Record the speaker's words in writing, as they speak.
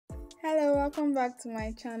Hello, welcome back to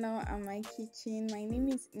my channel and my kitchen. My name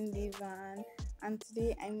is Mdevaan and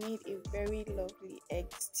today I made a very lovely egg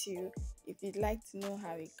stew. If you'd like to know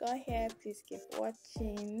how it got here, please keep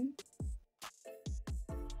watching.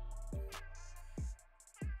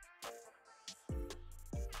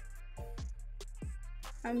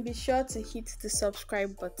 And be sure to hit the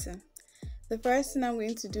subscribe button. The first thing I'm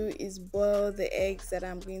going to do is boil the eggs that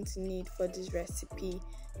I'm going to need for this recipe.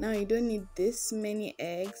 Now you don't need this many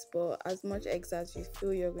eggs, but as much eggs as you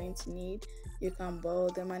feel you're going to need, you can boil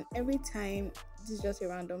them. And every time, this is just a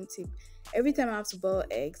random tip, every time I have to boil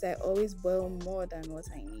eggs, I always boil more than what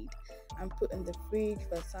I need and put in the fridge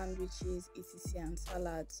for sandwiches, etc. and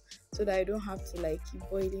salads, so that I don't have to keep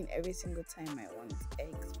boiling every single time I want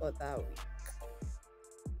eggs for that week.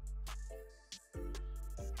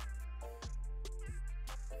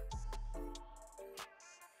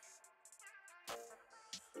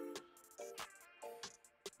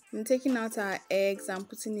 I'm taking out our eggs and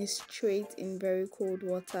putting it straight in very cold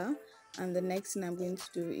water, and the next thing I'm going to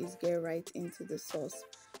do is get right into the sauce.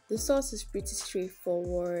 The sauce is pretty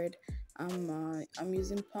straightforward. I'm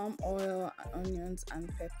using palm oil, onions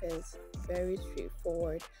and peppers. Very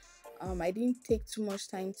straightforward. I didn't take too much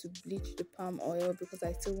time to bleach the palm oil because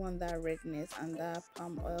I still want that redness and that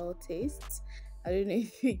palm oil taste. I don't know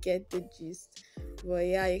if you get the gist, but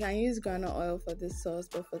yeah, you can use granite oil for this sauce,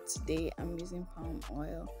 but for today I'm using palm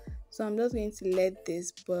oil. So I'm just going to let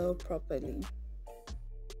this boil properly.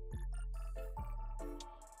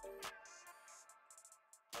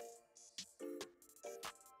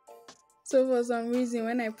 So for some reason,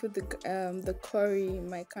 when I put the curry,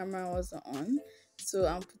 my camera wasn't on. So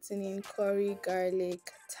I'm putting in curry, garlic,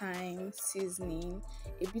 thyme, seasoning,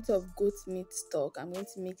 a bit of goat meat stock. I'm going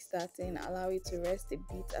to mix that in, allow it to rest a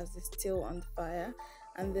bit as it's still on the fire.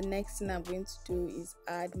 And the next thing I'm going to do is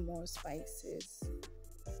add more spices.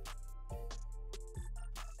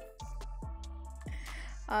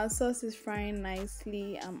 Our sauce is frying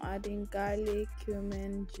nicely. I'm adding garlic,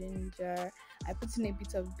 cumin, ginger. I put in a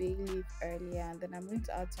bit of bay leaf earlier, and then I'm going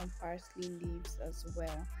to add some parsley leaves as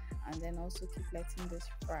well, and then also keep letting this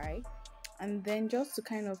fry. And then just to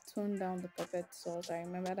kind of tone down the pepper sauce, I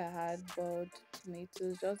remembered I had boiled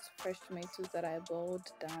tomatoes, just fresh tomatoes that I boiled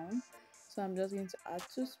down. So I'm just going to add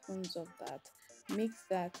 2 spoons of that, mix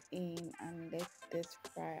that in and let this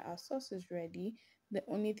fry. Our sauce is ready. The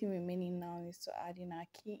only thing remaining now is to add in our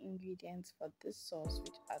key ingredients for this sauce,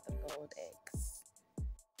 which are the boiled eggs.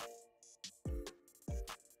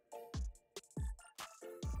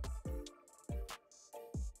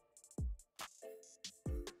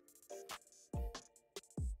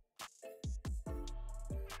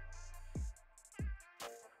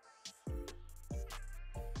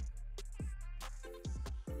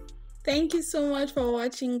 Thank you so much for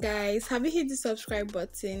watching, guys. Have you hit the subscribe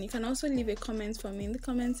button? You can also leave a comment for me in the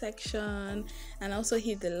comment section, and also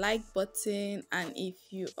hit the like button. And if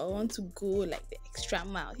you want to go like the extra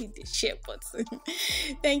mile, hit the share button.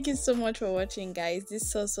 Thank you so much for watching, guys.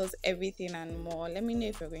 This sauce was everything and more. Let me know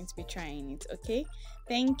if you're going to be trying it. Okay,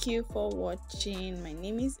 thank you for watching. My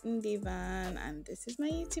name is Mdevaan and this is my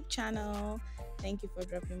YouTube channel. Thank you for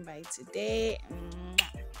dropping by today.